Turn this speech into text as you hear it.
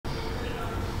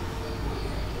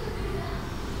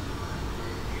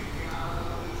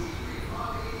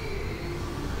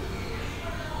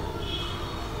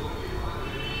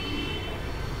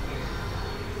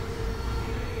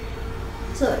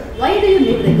Why do you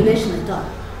need regulation at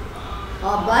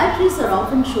all? Batteries are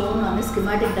often shown on a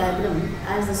schematic diagram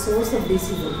as the source of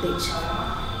DC voltage.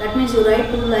 That means you write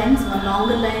two lines, one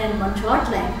longer line and one short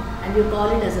line, and you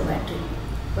call it as a battery.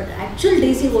 But actual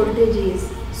DC voltage is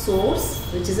source,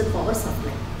 which is a power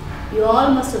supply. You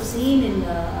all must have seen in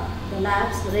the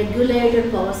labs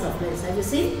regulated power supplies. Have you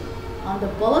seen? On the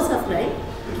power supply,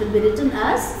 it will be written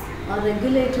as or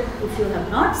regulated. If you have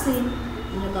not seen,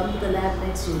 when you come to the lab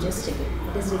next, you just check it.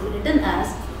 It is written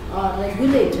as or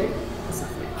regulated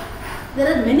supply.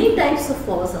 There are many types of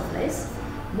power supplies.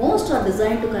 Most are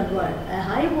designed to convert a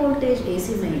high voltage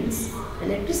AC mains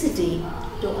electricity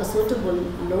to a suitable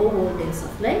low voltage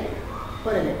supply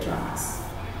for electronics.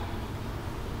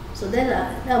 So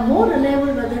a more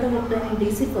reliable method of obtaining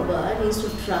DC power is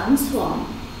to transform.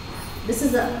 This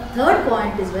is the third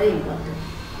point is very important.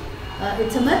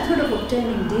 It's a method of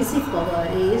obtaining DC power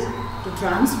is to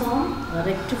transform,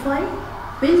 rectify,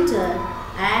 filter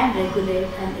and regulate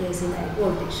an AC line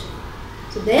voltage.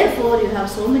 So therefore you have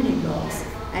so many blocks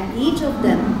and each of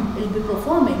them will be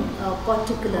performing a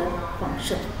particular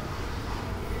function.